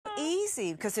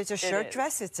easy because it's a shirt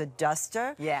dress. It's a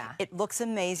duster. Yeah. It looks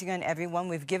amazing on everyone.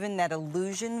 We've given that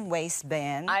illusion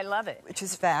waistband. I love it. Which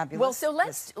is fabulous. Well, so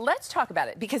let's talk about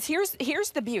it, because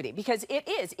here's the beauty, because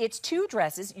it's two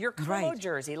dresses. Your Colo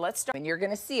jersey. Let's start, and you're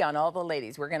going to see on all the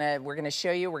ladies. We're gonna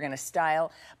show you. We're gonna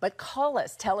style. But call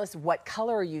us. Tell us, what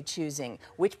color are you choosing?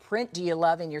 Which print do you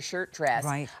love in your shirt dress?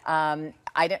 Right.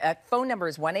 Phone number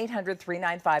is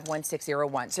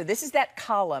 1-800-395-1601. So this is that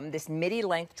column, this midi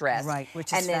length dress. Right,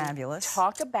 which is fabulous.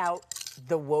 Talk about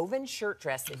the woven shirt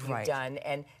dress that you've done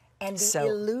and the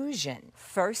illusion.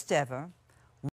 First ever